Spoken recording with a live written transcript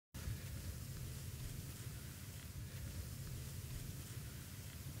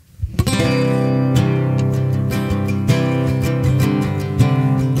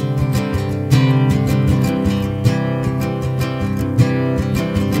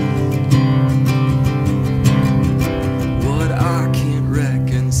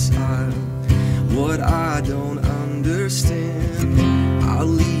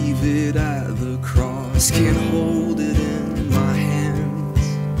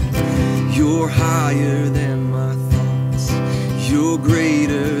You're higher than my thoughts. You're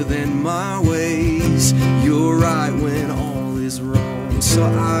greater than my ways. You're right when all is wrong. So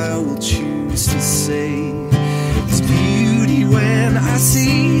I will choose to say there's beauty when I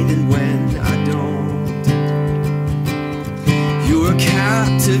see and when I don't. You're a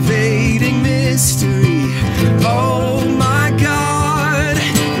captivating mystery. Oh my God,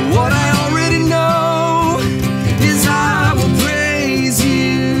 what I already know is I will praise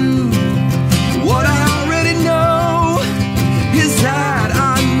you. What I already know is that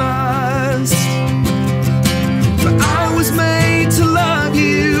I must. For I was made to love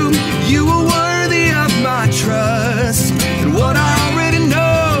you. You are worthy of my trust. And what I already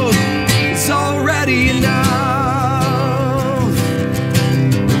know is already enough.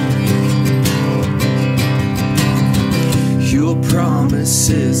 Your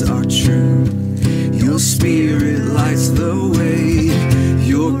promises are true. Your spirit lights the way.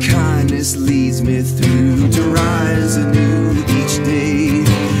 Your kindness leads me through to rise anew each day.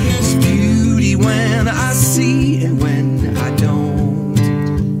 There's beauty when I see and when I don't.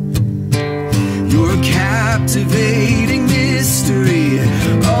 You're a captivating mystery.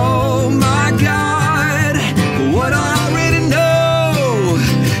 Oh my God, what I already know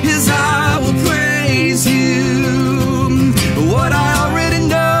is I will praise you. What I already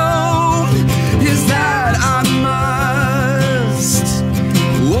know is that I must.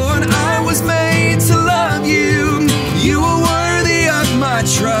 When I was made to love you, you are worthy of my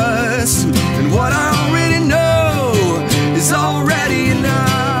trust. And what I already know is already enough.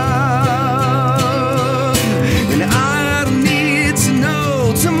 And I don't need to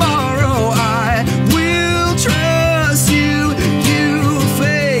know tomorrow. I will trust you. You are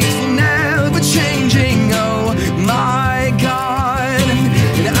faithful, never changing. Oh my God.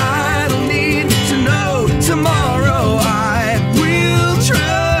 And I don't need to know tomorrow. I will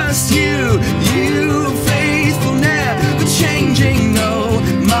trust you. You are faithful, never changing. Oh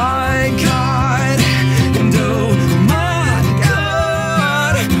my God. And oh my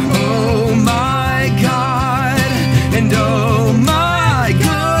God. Oh my God. And oh my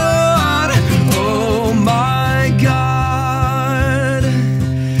God. Oh my God.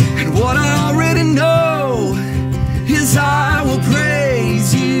 And what I already know is I will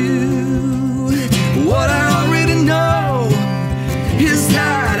praise you. What I already know is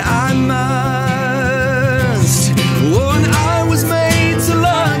that I must. When I was made to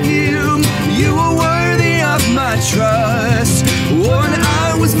love you, you were worthy of my trust. When I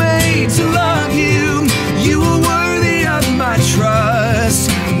was made to love you, you were worthy of my trust.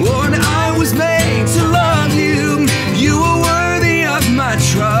 When I was made to love you, you were worthy of my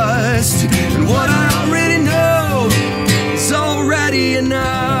trust. And what I already know is already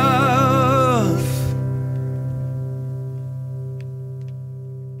enough.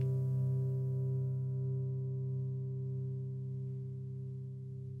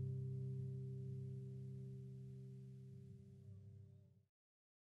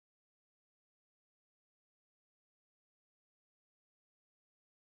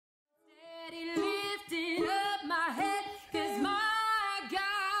 Steady lifting up my head, 'cause my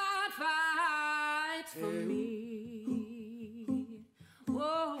God fights for me.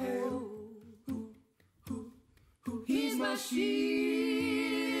 Whoa. He's my shield,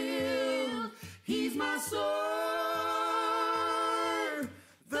 he's my sword.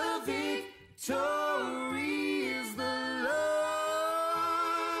 The victory is the Lord's.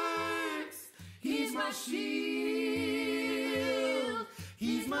 He's my shield,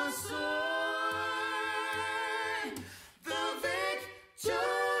 he's my sword.